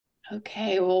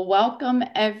Okay, well, welcome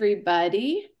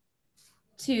everybody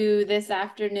to this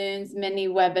afternoon's mini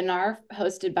webinar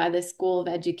hosted by the School of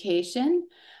Education.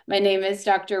 My name is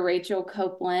Dr. Rachel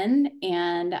Copeland,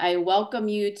 and I welcome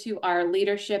you to our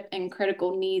Leadership and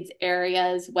Critical Needs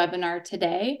Areas webinar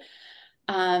today.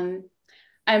 I'm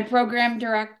Program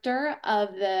Director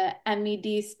of the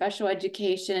MED Special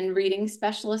Education and Reading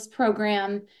Specialist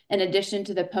Program, in addition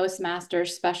to the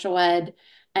Postmaster's Special Ed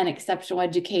and Exceptional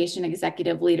Education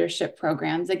Executive Leadership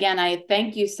Programs. Again, I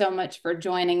thank you so much for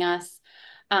joining us.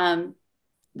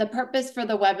 The purpose for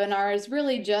the webinar is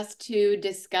really just to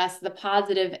discuss the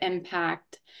positive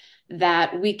impact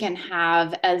that we can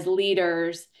have as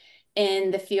leaders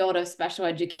in the field of special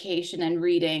education and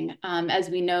reading. As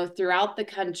we know, throughout the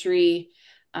country,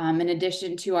 in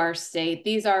addition to our state,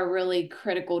 these are really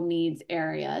critical needs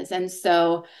areas. And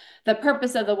so the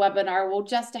purpose of the webinar will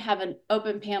just to have an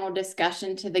open panel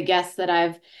discussion to the guests that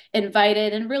I've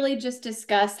invited and really just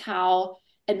discuss how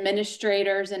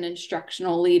administrators and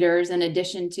instructional leaders, in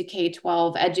addition to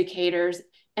K-12 educators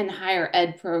and higher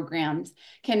ed programs,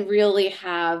 can really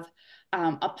have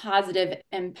a positive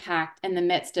impact in the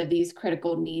midst of these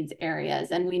critical needs areas.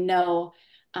 And we know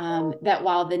that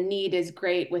while the need is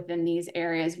great within these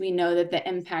areas, we know that the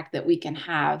impact that we can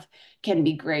have can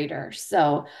be greater.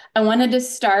 So I wanted to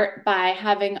start by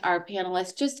having our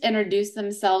panelists just introduce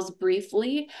themselves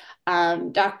briefly.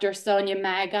 Dr. Sonia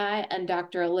Maggi and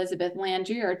Dr. Elizabeth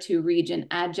Landry are two region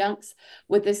adjuncts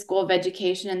with the School of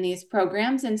Education in these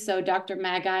programs. And so Dr.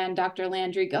 Maggi and Dr.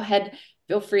 Landry, go ahead,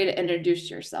 feel free to introduce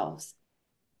yourselves.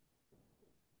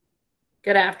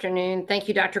 Good afternoon. Thank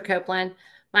you, Dr. Copeland.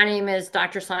 My name is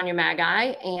Dr. Sonia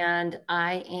Maggi, and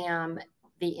I am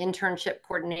the internship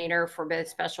coordinator for both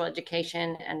special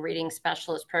education and reading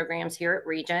specialist programs here at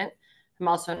Regent. I'm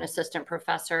also an assistant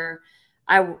professor.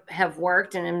 I have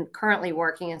worked and am currently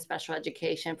working in special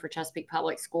education for Chesapeake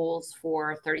Public Schools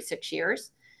for 36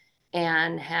 years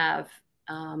and have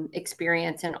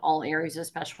experience in all areas of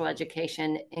special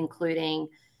education, including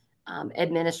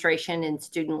administration and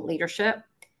student leadership,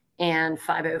 and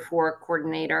 504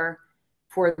 coordinator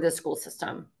for the school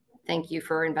system. Thank you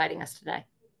for inviting us today.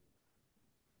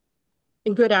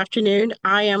 Good afternoon.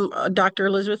 I am Dr.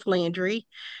 Elizabeth Landry.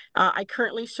 I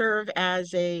currently serve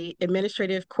as an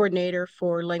administrative coordinator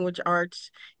for language arts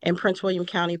in Prince William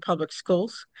County Public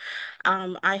Schools.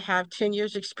 I have 10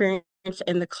 years experience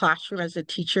in the classroom as a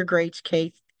teacher, grades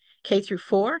K through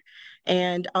 4,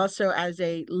 and also as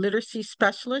a literacy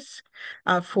specialist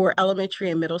for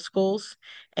elementary and middle schools.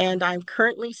 And I'm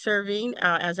currently serving,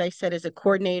 as I said, as a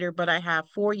coordinator, but I have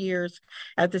 4 years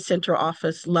at the central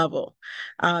office level.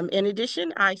 In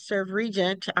addition, I serve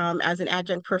Regent as an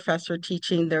adjunct professor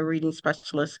teaching the reading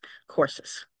specialist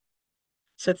courses.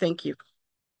 So thank you.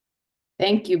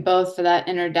 Thank you both for that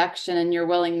introduction and your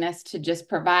willingness to just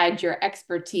provide your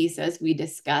expertise as we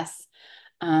discuss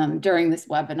during this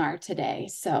webinar today.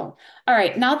 So, all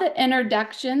right, now that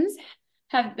introductions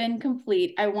have been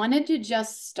complete, I wanted to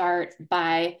just start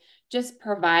by just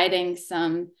providing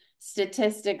some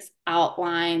statistics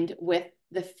outlined with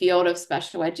the field of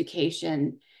special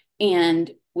education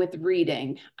and with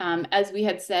reading. As we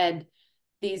had said,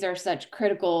 these are such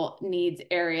critical needs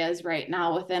areas right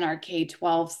now within our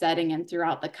K-12 setting and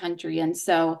throughout the country. And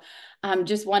so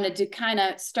just wanted to kind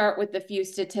of start with a few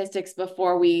statistics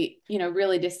before we,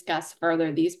 really discuss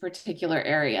further these particular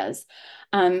areas.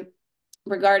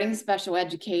 Regarding special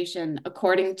education,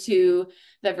 according to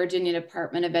the Virginia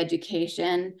Department of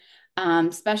Education,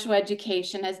 special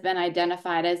education has been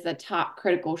identified as the top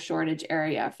critical shortage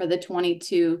area for the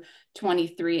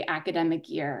 22-23 academic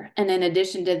year. And in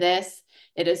addition to this,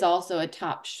 it is also a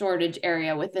top shortage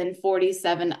area within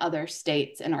 47 other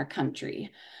states in our country.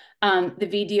 The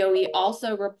VDOE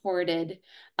also reported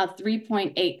a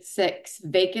 3.86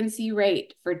 vacancy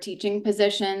rate for teaching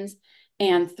positions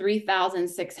and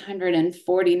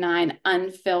 3,649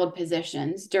 unfilled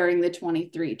positions during the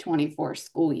 23-24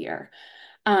 school year.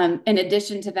 In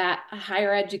addition to that, a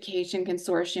Higher Education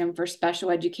Consortium for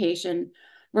Special Education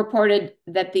reported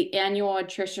that the annual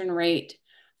attrition rate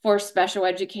for special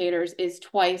educators is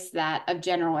twice that of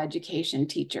general education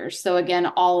teachers. So again,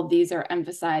 all of these are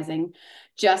emphasizing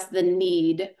just the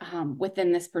need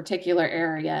within this particular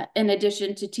area. In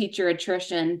addition to teacher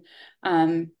attrition,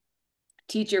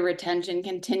 teacher retention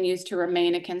continues to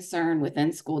remain a concern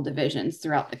within school divisions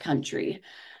throughout the country.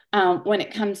 When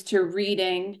it comes to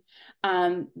reading,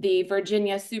 the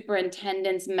Virginia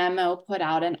Superintendent's memo put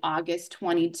out in August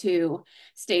 22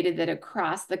 stated that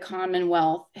across the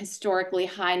Commonwealth, historically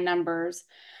high numbers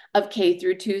of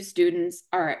K-2 students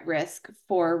are at risk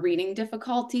for reading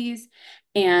difficulties,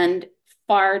 and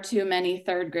far too many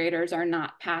third graders are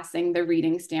not passing the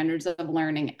reading standards of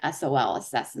learning SOL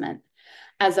assessment.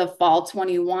 As of fall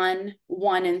 21,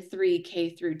 1 in 3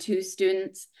 K through 2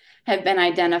 students have been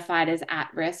identified as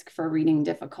at risk for reading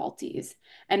difficulties.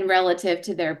 And relative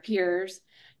to their peers,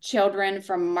 children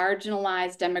from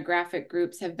marginalized demographic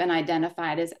groups have been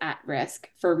identified as at risk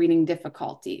for reading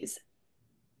difficulties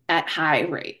at high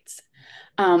rates.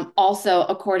 Also,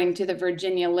 according to the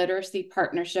Virginia Literacy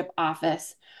Partnership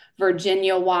Office,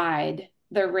 Virginia-wide,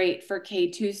 the rate for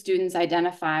K-2 students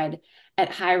identified at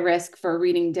high risk for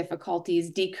reading difficulties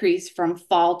decreased from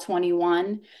fall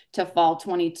 21 to fall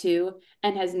 22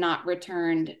 and has not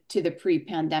returned to the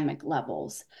pre-pandemic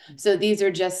levels. So these are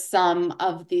just some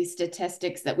of the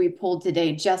statistics that we pulled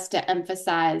today just to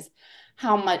emphasize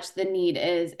how much the need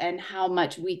is and how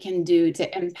much we can do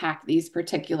to impact these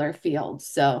particular fields.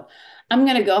 So I'm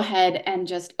going to go ahead and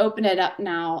just open it up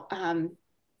now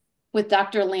with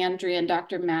Dr. Landry and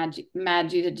Dr.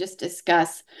 Maggi to just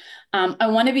discuss. I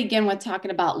want to begin with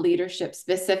talking about leadership,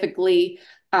 specifically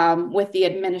with the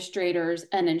administrators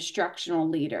and instructional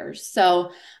leaders.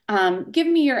 So give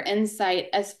me your insight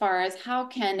as far as how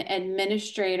can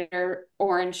administrator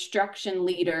or instruction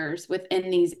leaders within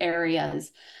these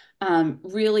areas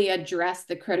really address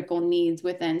the critical needs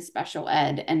within special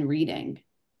ed and reading.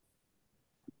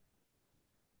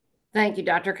 Thank you,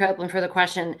 Dr. Copeland, for the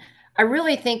question. I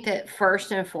really think that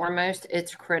first and foremost,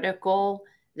 it's critical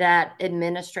that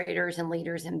administrators and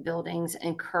leaders in buildings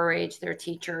encourage their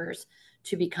teachers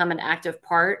to become an active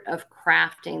part of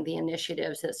crafting the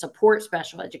initiatives that support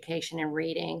special education and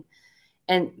reading.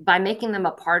 And by making them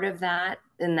a part of that,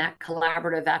 in that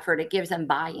collaborative effort, it gives them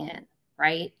buy-in,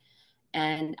 right?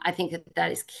 And I think that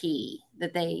that is key,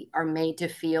 that they are made to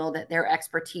feel that their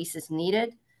expertise is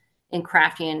needed in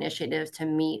crafting initiatives to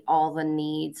meet all the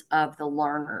needs of the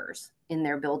learners in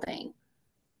their building.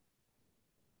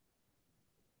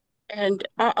 And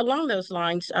along those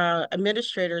lines,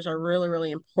 administrators are really,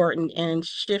 really important in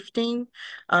shifting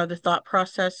the thought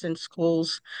process in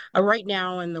schools. Right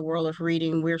now, in the world of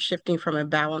reading, we're shifting from a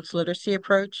balanced literacy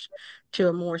approach to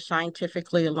a more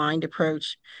scientifically aligned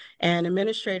approach. And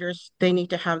administrators, they need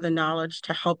to have the knowledge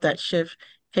to help that shift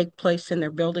take place in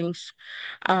their buildings.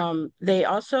 They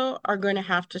also are going to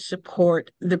have to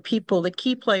support the people, the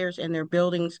key players in their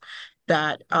buildings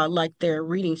that like their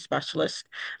reading specialists,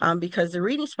 because the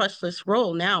reading specialist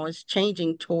role now is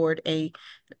changing toward a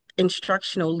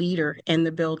instructional leader in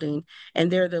the building,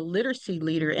 and they're the literacy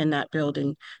leader in that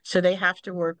building. So they have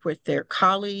to work with their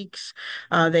colleagues,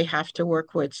 they have to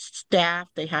work with staff,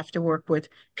 they have to work with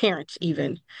parents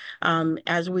even,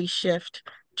 as we shift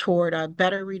toward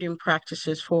better reading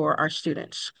practices for our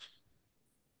students.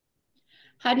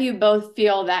 How do you both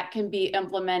feel that can be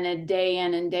implemented day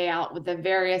in and day out with the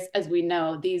various, as we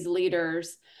know, these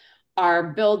leaders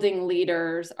are building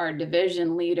leaders, are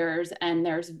division leaders, and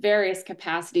there's various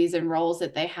capacities and roles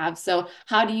that they have. So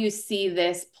how do you see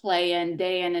this play in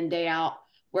and day out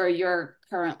where you're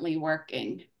currently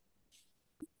working?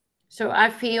 So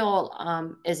I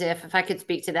feel as if I could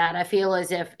speak to that, I feel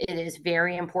as if it is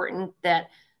very important that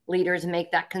leaders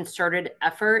make that concerted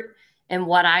effort. And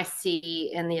what I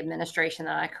see in the administration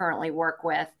that I currently work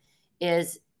with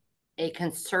is a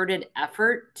concerted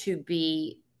effort to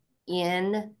be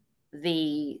in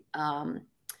the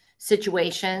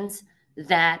situations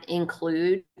that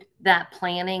include that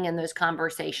planning and those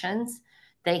conversations.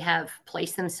 They have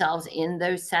placed themselves in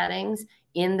those settings,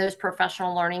 in those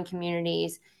professional learning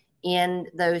communities, in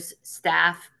those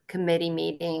staff committee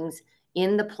meetings,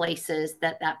 in the places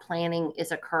that that planning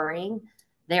is occurring.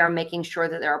 They are making sure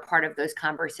that they're a part of those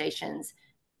conversations.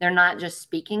 They're not just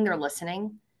speaking, they're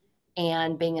listening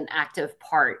and being an active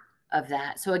part of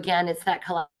that. So again, it's that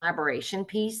collaboration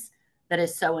piece that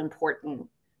is so important,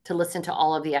 to listen to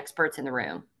all of the experts in the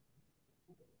room.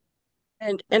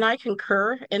 And I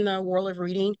concur in the world of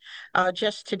reading.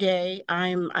 Just today,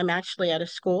 I'm actually at a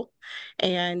school,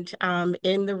 and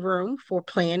in the room for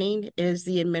planning is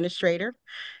the administrator,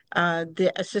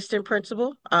 the assistant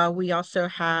principal. We also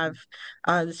have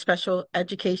the special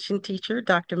education teacher,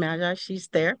 Dr. Magi. She's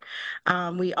there.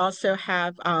 We also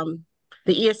have the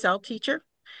ESL teacher.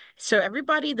 So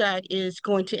everybody that is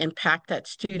going to impact that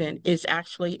student is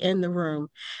actually in the room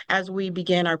as we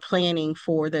begin our planning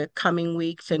for the coming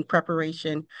weeks in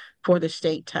preparation for the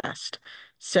state test.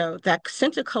 So that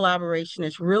sense of collaboration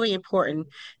is really important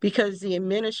because the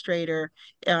administrator,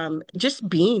 just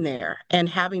being there and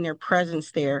having their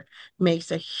presence there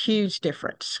makes a huge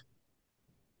difference.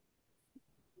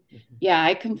 Yeah,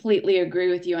 I completely agree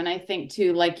with you. And I think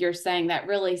too, like you're saying, that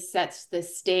really sets the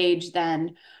stage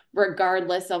then,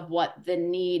 regardless of what the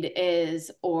need is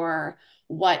or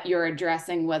what you're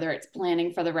addressing, whether it's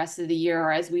planning for the rest of the year,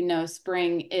 or as we know,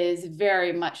 spring is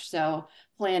very much so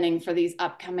planning for these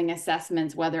upcoming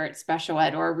assessments, whether it's special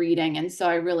ed or reading. And so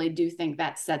I really do think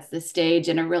that sets the stage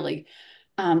and a really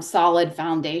solid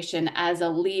foundation as a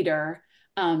leader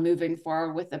moving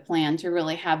forward with the plan to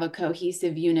really have a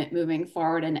cohesive unit moving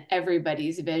forward and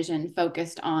everybody's vision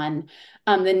focused on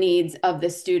the needs of the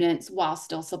students while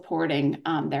still supporting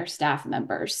their staff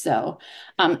members. So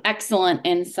excellent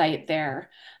insight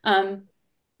there. The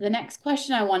next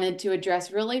question I wanted to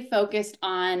address really focused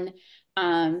on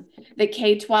the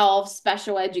K-12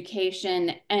 special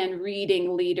education and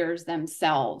reading leaders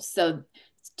themselves. So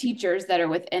teachers that are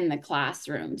within the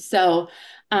classroom. So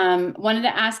wanted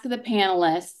to ask the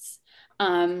panelists,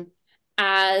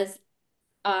 as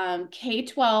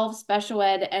K-12 special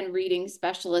ed and reading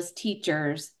specialist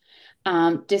teachers,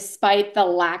 despite the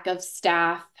lack of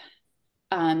staff,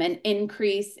 an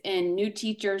increase in new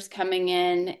teachers coming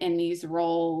in these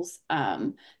roles,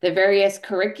 the various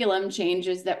curriculum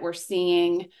changes that we're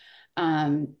seeing,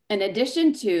 in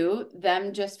addition to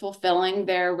them just fulfilling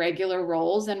their regular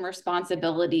roles and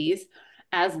responsibilities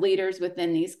as leaders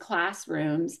within these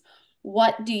classrooms,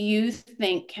 what do you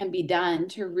think can be done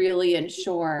to really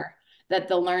ensure that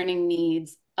the learning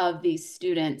needs of these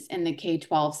students in the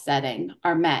K-12 setting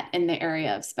are met in the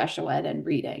area of special ed and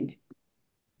reading?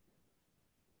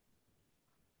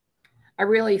 I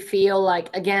really feel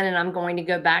like, again, and I'm going to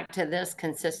go back to this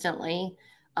consistently,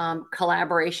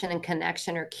 collaboration and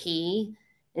connection are key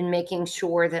in making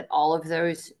sure that all of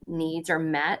those needs are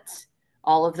met,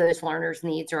 all of those learners'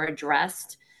 needs are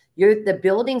addressed. The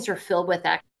buildings are filled with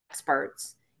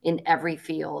experts in every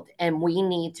field, and we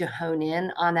need to hone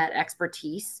in on that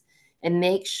expertise and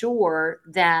make sure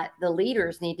that the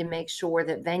leaders need to make sure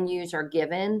that venues are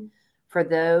given for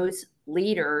those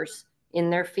leaders in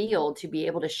their field to be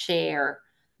able to share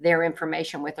their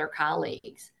information with their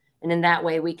colleagues. And in that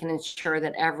way, we can ensure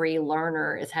that every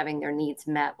learner is having their needs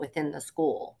met within the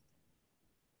school.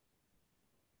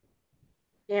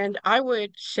 And I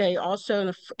would say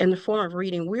also in the form of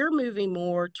reading, we're moving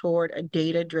more toward a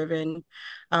data-driven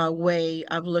way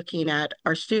of looking at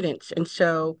our students. And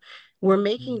so we're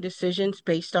making decisions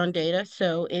based on data.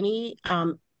 So any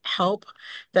help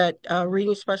that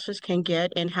reading specialists can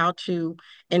get in how to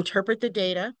interpret the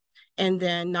data, and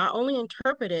then not only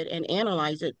interpret it and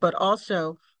analyze it, but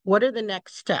also what are the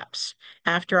next steps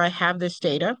after I have this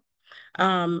data.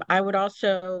 I would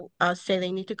also say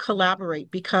they need to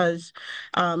collaborate because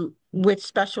with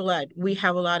special ed, we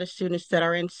have a lot of students that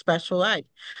are in special ed,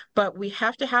 but we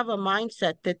have to have a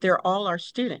mindset that they're all our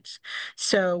students.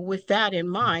 So with that in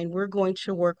mind, we're going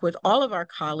to work with all of our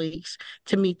colleagues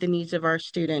to meet the needs of our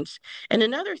students. And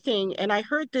another thing, and I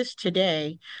heard this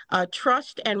today,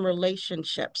 trust and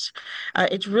relationships.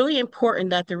 It's really important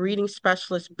that the reading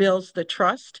specialist builds the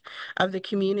trust of the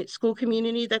community, school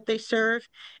community that they serve,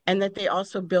 and that they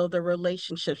also build the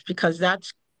relationships because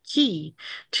that's key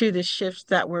to the shifts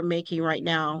that we're making right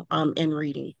now in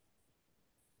reading.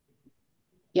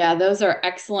 Yeah, those are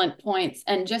excellent points.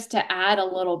 And just to add a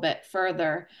little bit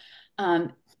further,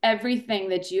 everything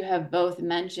that you have both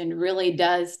mentioned really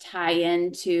does tie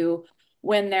into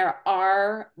when there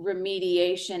are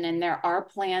remediation and there are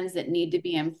plans that need to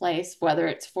be in place, whether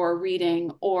it's for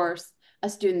reading or a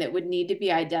student that would need to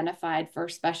be identified for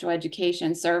special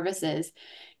education services.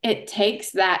 It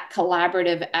takes that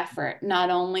collaborative effort,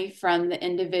 not only from the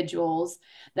individuals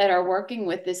that are working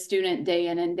with the student day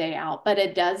in and day out, but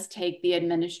it does take the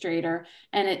administrator,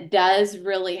 and it does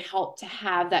really help to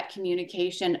have that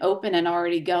communication open and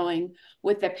already going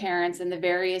with the parents and the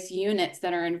various units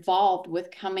that are involved with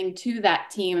coming to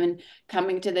that team and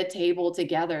coming to the table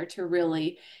together to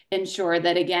really ensure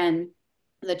that, again,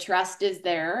 the trust is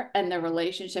there and the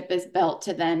relationship is built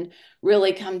to then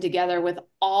really come together with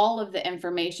all of the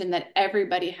information that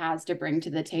everybody has to bring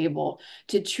to the table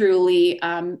to truly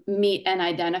meet and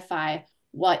identify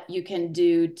what you can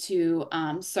do to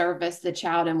service the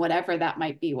child and whatever that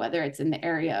might be, whether it's in the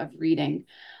area of reading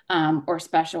or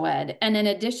special ed. And in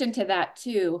addition to that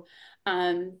too,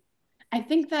 I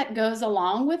think that goes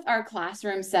along with our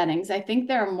classroom settings. I think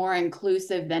they're more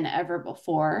inclusive than ever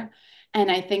before. And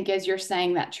I think, as you're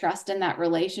saying, that trust and that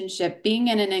relationship, being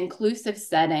in an inclusive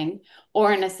setting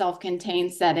or in a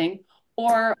self-contained setting,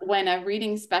 or when a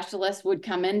reading specialist would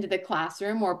come into the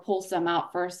classroom or pull some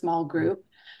out for a small group,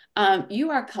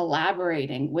 you are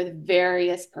collaborating with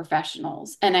various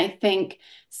professionals. And I think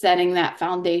setting that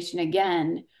foundation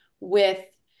again with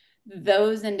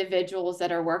those individuals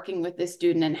that are working with the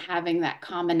student and having that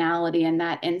commonality and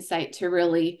that insight to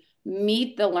really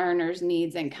meet the learner's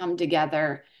needs and come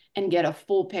together and get a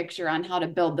full picture on how to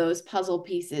build those puzzle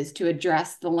pieces to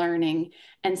address the learning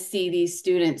and see these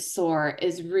students soar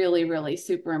is really, really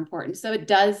super important. So it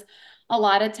does a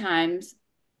lot of times,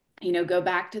 go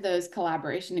back to those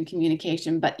collaboration and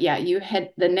communication. But yeah, you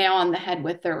hit the nail on the head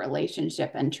with the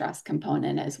relationship and trust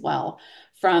component as well,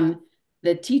 from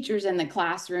the teachers in the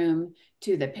classroom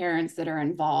to the parents that are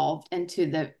involved and to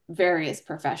the various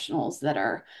professionals that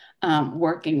are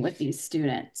working with these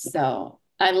students. So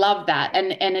I love that.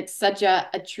 And it's such a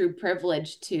true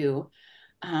privilege to,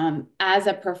 as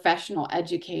a professional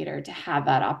educator, to have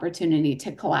that opportunity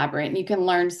to collaborate. And you can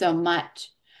learn so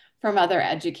much from other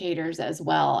educators as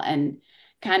well, and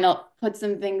kind of put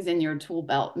some things in your tool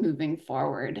belt moving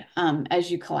forward as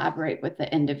you collaborate with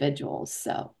the individuals.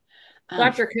 So,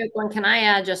 Dr. Copeland, can I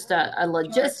add just a sure.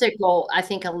 logistical, I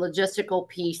think a logistical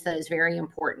piece that is very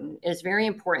important. It's very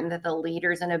important that the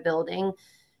leaders in a building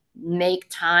make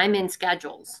time in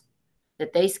schedules,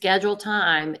 that they schedule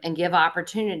time and give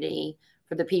opportunity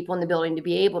for the people in the building to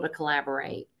be able to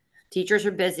collaborate. Teachers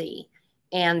are busy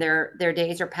and their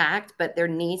days are packed, but there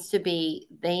needs to be,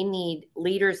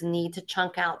 leaders need to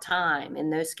chunk out time in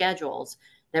those schedules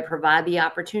that provide the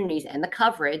opportunities and the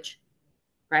coverage,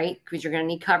 right? Because you're going to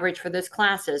need coverage for those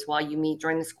classes while you meet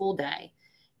during the school day.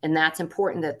 And that's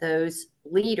important that those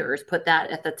leaders put that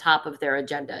at the top of their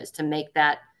agendas to make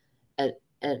that a,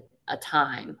 a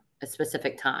time, a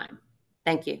specific time.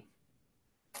 Thank you.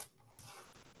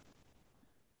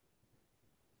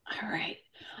 All right.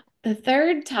 The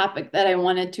third topic that I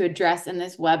wanted to address in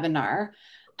this webinar,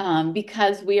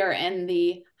 because we are in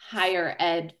the higher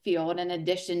ed field, in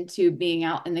addition to being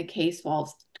out in the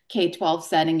K-12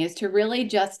 setting, is to really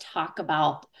just talk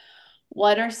about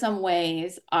what are some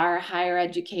ways our higher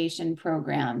education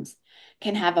programs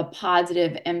can have a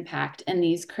positive impact in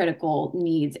these critical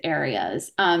needs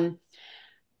areas.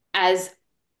 As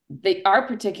our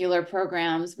particular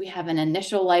programs, we have an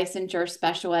initial licensure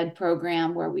special ed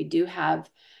program where we do have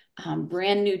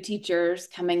brand new teachers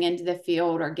coming into the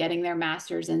field or getting their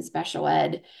master's in special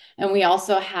ed. And we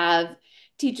also have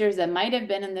teachers that might have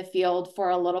been in the field for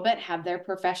a little bit, have their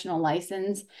professional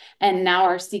license, and now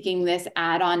are seeking this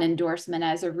add-on endorsement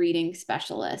as a reading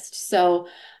specialist. So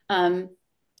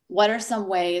what are some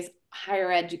ways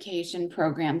higher education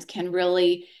programs can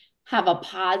really have a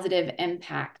positive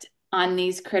impact on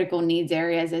these critical needs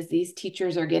areas as these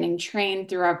teachers are getting trained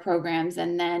through our programs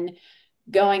and then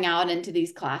going out into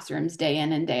these classrooms day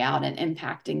in and day out and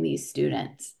impacting these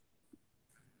students?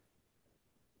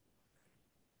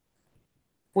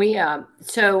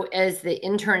 So as the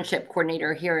internship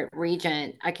coordinator here at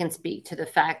Regent, I can speak to the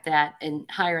fact that in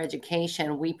higher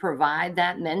education, we provide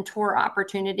that mentor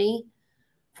opportunity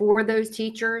for those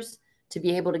teachers to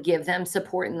be able to give them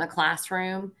support in the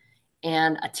classroom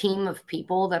and a team of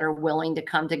people that are willing to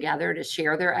come together to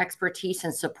share their expertise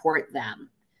and support them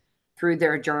through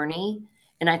their journey.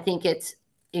 And I think it's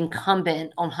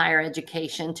incumbent on higher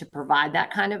education to provide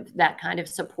that kind of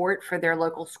support for their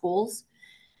local schools.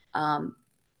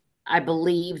 I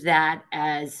believe that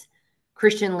as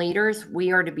Christian leaders,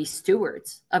 we are to be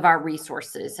stewards of our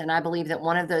resources. And I believe that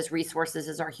one of those resources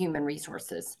is our human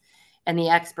resources and the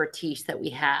expertise that we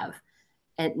have.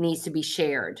 It needs to be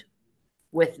shared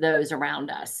with those around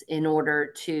us in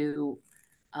order to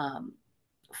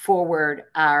forward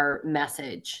our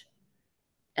message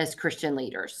as Christian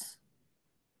leaders.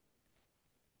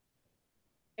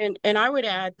 And I would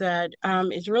add that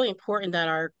it's really important that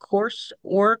our course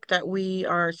work that we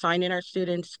are assigning our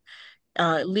students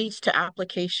leads to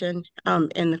application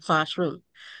in the classroom.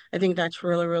 I think that's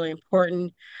really, really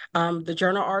important. The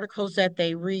journal articles that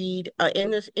they read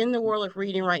in the world of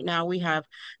reading right now, we have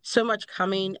so much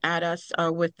coming at us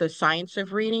with the science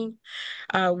of reading.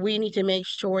 We need to make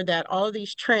sure that all of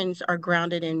these trends are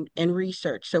grounded in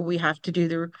research. So we have to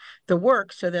do the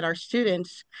work so that our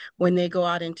students, when they go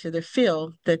out into the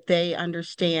field, that they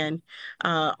understand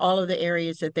all of the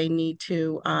areas that they need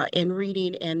to in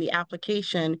reading and the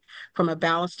application from a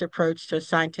balanced approach to a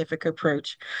scientific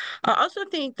approach. I also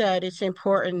think that it's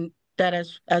important that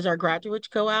as our graduates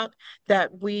go out,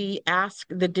 that we ask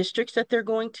the districts that they're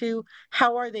going to,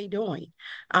 how are they doing?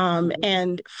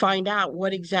 And find out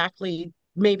what exactly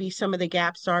maybe some of the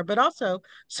gaps are, but also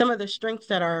some of the strengths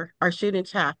that our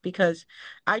students have. Because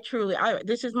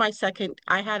this is my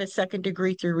I had a second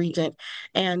degree through Regent,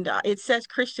 and it says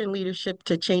Christian leadership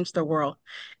to change the world.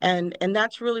 And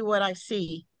that's really what I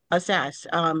see us as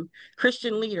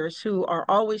Christian leaders who are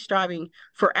always striving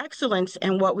for excellence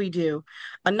in what we do,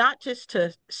 not just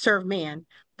to serve man,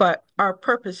 but our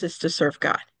purpose is to serve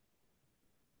God.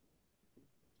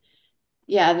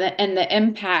 Yeah, and the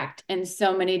impact in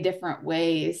so many different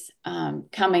ways,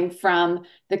 coming from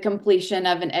the completion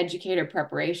of an educator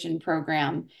preparation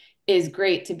program is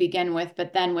great to begin with,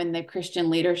 but then when the Christian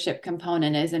leadership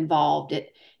component is involved,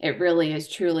 it really is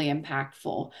truly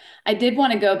impactful. I did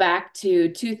want to go back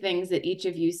to two things that each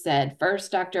of you said.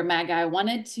 First, Dr. Maggi, I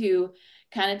wanted to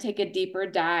kind of take a deeper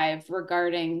dive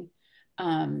regarding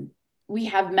we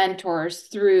have mentors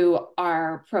through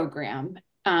our program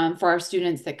for our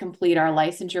students that complete our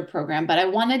licensure program. But I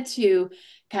wanted to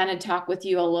kind of talk with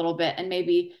you a little bit, and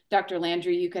maybe Dr.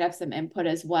 Landry, you could have some input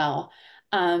as well.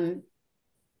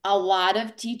 A lot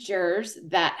of teachers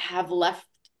that have left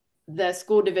the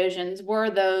school divisions were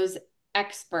those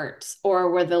experts or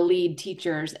were the lead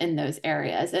teachers in those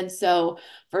areas. And so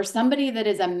for somebody that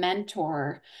is a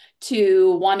mentor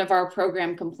to one of our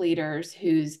program completers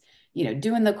who's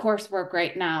doing the coursework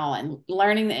right now and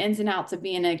learning the ins and outs of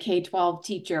being a K-12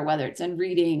 teacher, whether it's in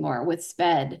reading or with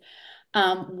SPED,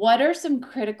 what are some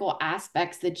critical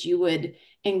aspects that you would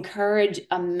encourage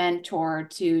a mentor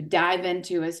to dive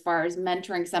into as far as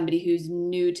mentoring somebody who's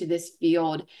new to this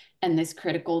field and this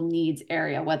critical needs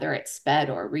area, whether it's SPED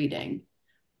or reading?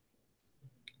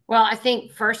 Well, I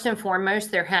think first and foremost,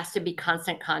 there has to be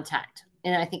constant contact.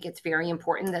 And I think it's very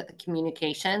important that the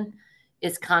communication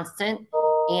is constant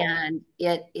and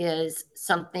it is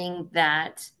something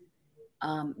that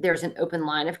there's an open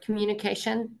line of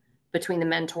communication between the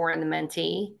mentor and the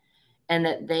mentee, and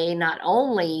that they not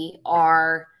only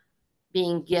are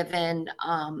being given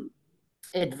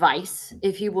advice,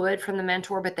 if you would, from the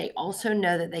mentor, but they also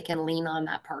know that they can lean on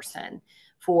that person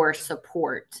for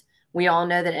support. We all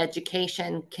know that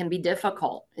education can be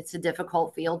difficult. It's a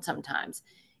difficult field sometimes.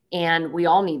 And we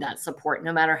all need that support,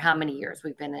 no matter how many years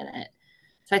we've been in it.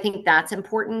 So I think that's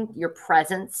important. Your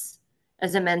presence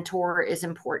as a mentor is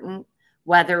important,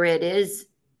 whether it is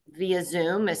via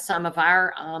Zoom, as some of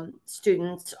our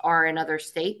students are in other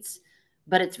states,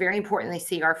 but it's very important they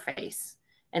see our face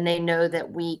and they know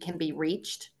that we can be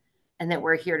reached and that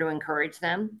we're here to encourage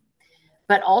them,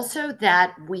 but also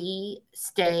that we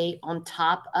stay on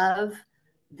top of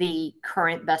the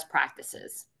current best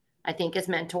practices. I think as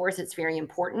mentors, it's very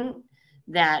important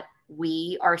that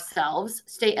we ourselves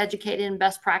stay educated in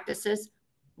best practices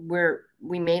where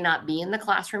we may not be in the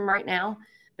classroom right now,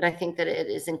 but I think that it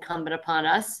is incumbent upon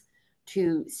us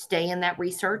to stay in that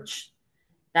research,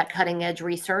 that cutting edge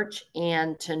research,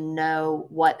 and to know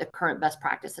what the current best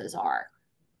practices are.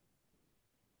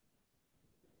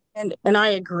 And I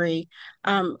agree.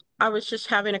 I was just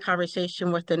having a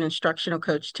conversation with an instructional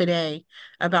coach today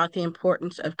about the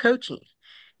importance of coaching,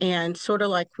 and sort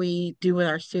of like we do with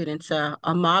our students, a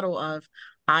model of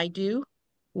I do,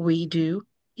 we do,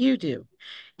 you do,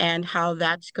 and how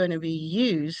that's going to be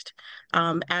used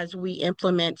as we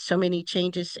implement so many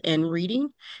changes in reading,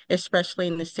 especially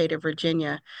in the state of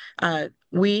Virginia.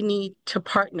 We need to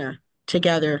partner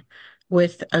together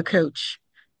with a coach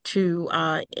to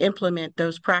implement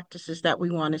those practices that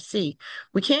we want to see.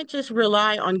 We can't just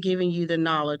rely on giving you the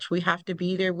knowledge. We have to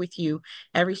be there with you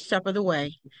every step of the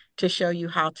way to show you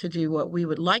how to do what we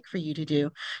would like for you to do.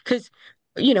 Because,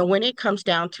 when it comes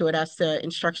down to it, as the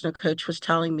instructional coach was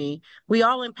telling me, we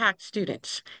all impact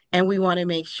students and we want to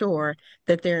make sure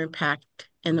that they're impacted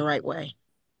in the right way.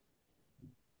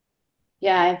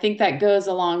 Yeah, I think that goes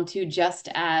along to just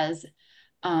as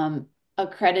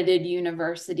accredited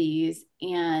universities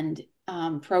and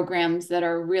programs that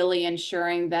are really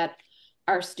ensuring that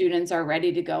our students are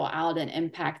ready to go out and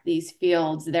impact these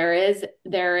fields. There is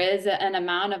an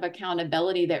amount of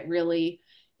accountability that really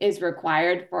is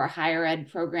required for higher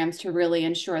ed programs to really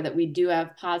ensure that we do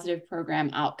have positive program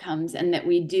outcomes and that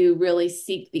we do really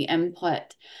seek the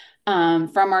input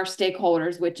from our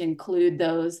stakeholders, which include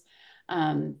those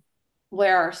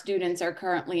where our students are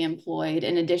currently employed,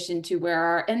 in addition to where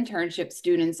our internship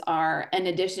students are, in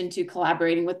addition to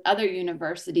collaborating with other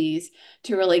universities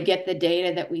to really get the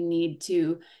data that we need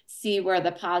to see where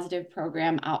the positive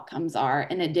program outcomes are,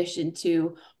 in addition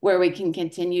to where we can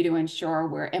continue to ensure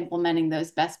we're implementing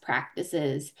those best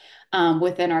practices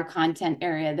within our content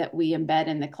area that we embed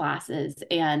in the classes,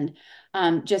 and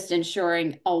just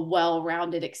ensuring a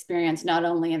well-rounded experience, not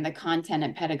only in the content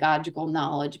and pedagogical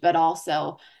knowledge, but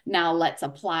also now let's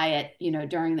apply it,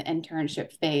 during the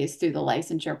internship phase through the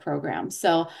licensure program.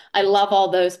 So I love all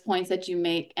those points that you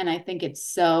make, and I think it's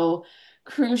so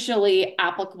crucially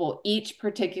applicable. Each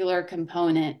particular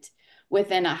component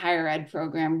within a higher ed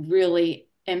program really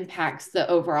impacts the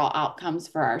overall outcomes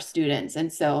for our students.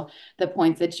 And so the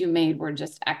points that you made were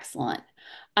just excellent.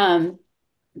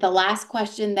 The last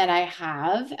question that I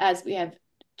have, as we have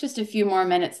just a few more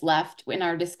minutes left in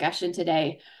our discussion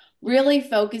today, really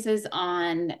focuses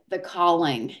on the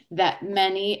calling that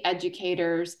many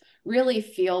educators really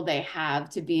feel they have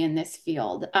to be in this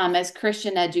field. As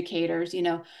Christian educators, you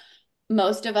know,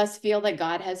 most of us feel that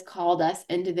God has called us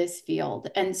into this field.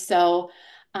 And so,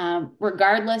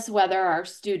 regardless whether our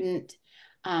student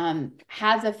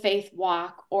has a faith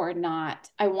walk or not,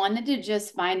 I wanted to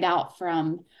just find out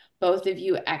from both of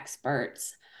you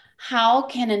experts, how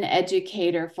can an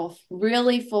educator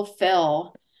really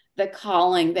fulfill the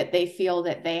calling that they feel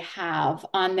that they have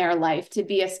on their life to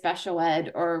be a special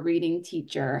ed or a reading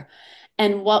teacher?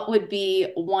 And what would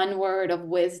be one word of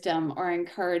wisdom or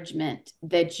encouragement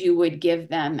that you would give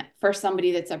them for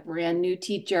somebody that's a brand new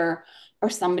teacher or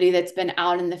somebody that's been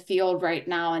out in the field right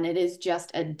now and it is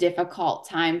just a difficult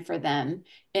time for them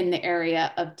in the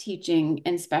area of teaching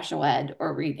in special ed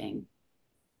or reading?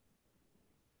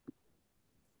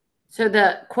 So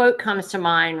the quote comes to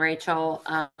mind, Rachel,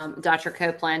 Dr.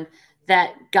 Copeland,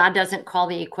 that God doesn't call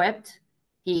the equipped,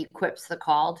 he equips the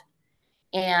called.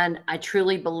 And I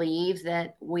truly believe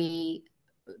that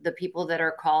the people that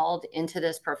are called into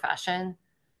this profession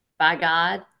by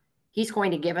God, he's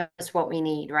going to give us what we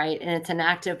need, right? And it's an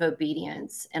act of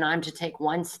obedience. And I'm to take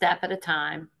one step at a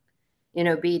time in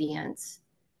obedience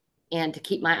and to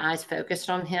keep my eyes focused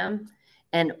on him.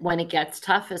 And when it gets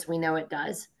tough, as we know it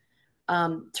does,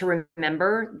 to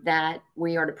remember that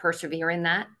we are to persevere in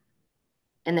that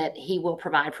and that he will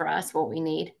provide for us what we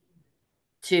need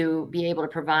to be able to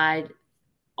provide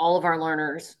all of our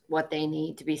learners what they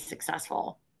need to be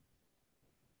successful.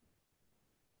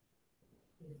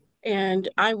 And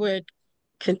I would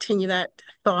continue that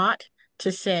thought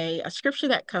to say a scripture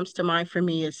that comes to mind for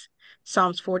me is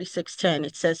Psalms 46:10.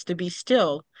 It says to be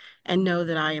still and know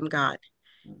that I am God.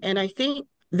 And I think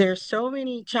there's so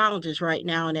many challenges right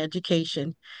now in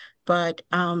education, but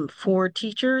for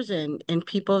teachers and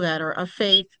people that are of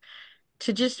faith,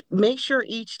 to just make sure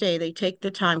each day they take the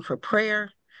time for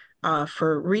prayer,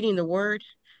 for reading the word,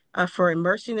 for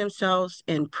immersing themselves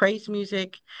in praise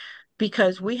music,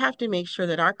 because we have to make sure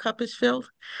that our cup is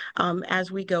filled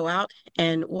as we go out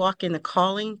and walk in the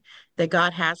calling that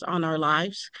God has on our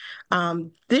lives.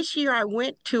 This year, I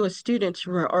went to a student's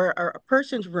room or a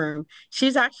person's room.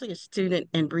 She's actually a student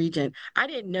in Regent. I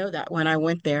didn't know that when I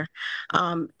went there.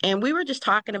 And we were just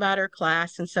talking about her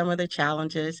class and some of the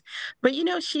challenges. But, you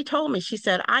know, she told me, she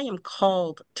said, I am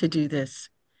called to do this.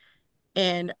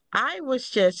 And I was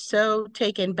just so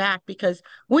taken back because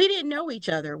we didn't know each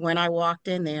other when I walked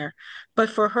in there. But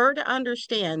for her to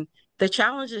understand the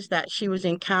challenges that she was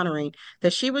encountering,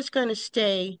 that she was going to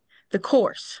stay the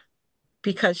course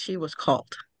because she was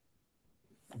called.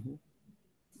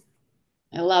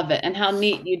 I love it. And how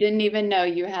neat. You didn't even know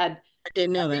you had I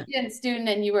didn't a know that. Regent student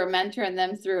and you were mentoring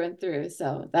them through and through.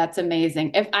 So that's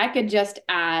amazing. If I could just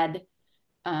add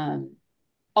um,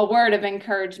 a word of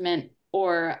encouragement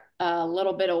or a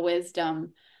little bit of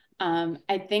wisdom.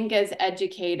 I think as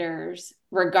educators,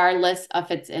 regardless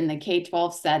if it's in the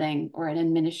K-12 setting or an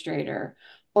administrator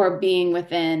or being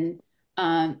within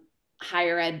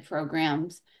higher ed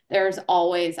programs, there's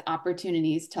always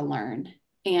opportunities to learn.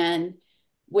 And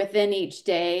within each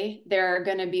day, there are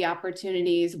going to be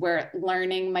opportunities where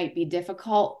learning might be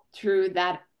difficult through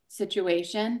that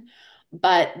situation,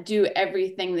 but do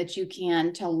everything that you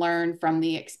can to learn from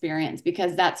the experience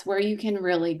because that's where you can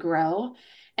really grow.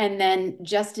 And then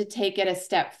just to take it a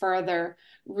step further,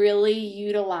 really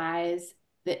utilize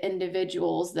the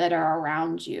individuals that are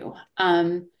around you.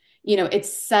 You know,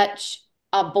 it's such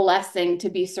a blessing to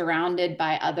be surrounded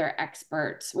by other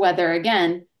experts, whether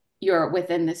again, you're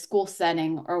within the school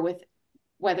setting or with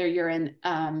whether you're in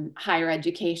higher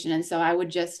education. And so I would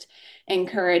just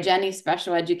encourage any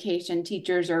special education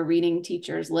teachers or reading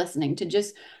teachers listening to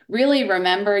just really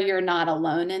remember you're not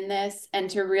alone in this and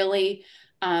to really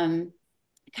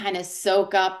kind of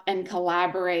soak up and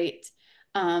collaborate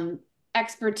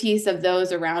expertise of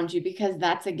those around you, because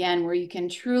that's again where you can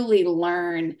truly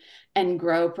learn and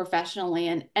grow professionally.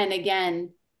 And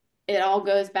again, it all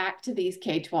goes back to these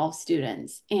K-12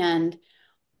 students. And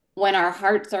when our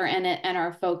hearts are in it and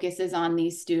our focus is on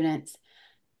these students,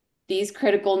 these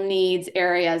critical needs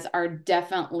areas are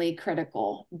definitely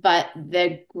critical, but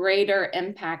the greater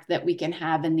impact that we can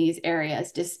have in these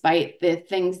areas, despite the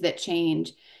things that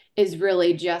change, is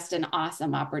really just an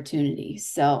awesome opportunity.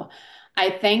 So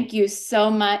I thank you so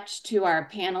much to our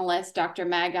panelists, Dr.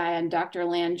 Maggi and Dr.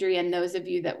 Landry, and those of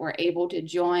you that were able to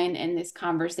join in this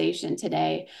conversation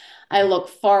today. I look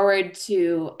forward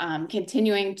to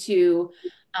continuing to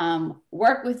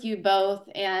work with you both.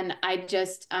 And I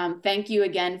just thank you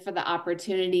again for the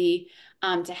opportunity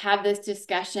to have this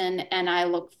discussion. And I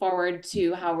look forward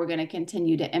to how we're going to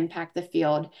continue to impact the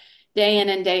field day in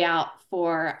and day out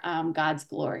for God's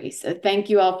glory. So thank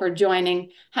you all for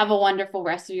joining. Have a wonderful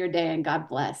rest of your day and God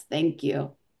bless. Thank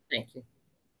you. Thank you.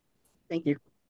 Thank you.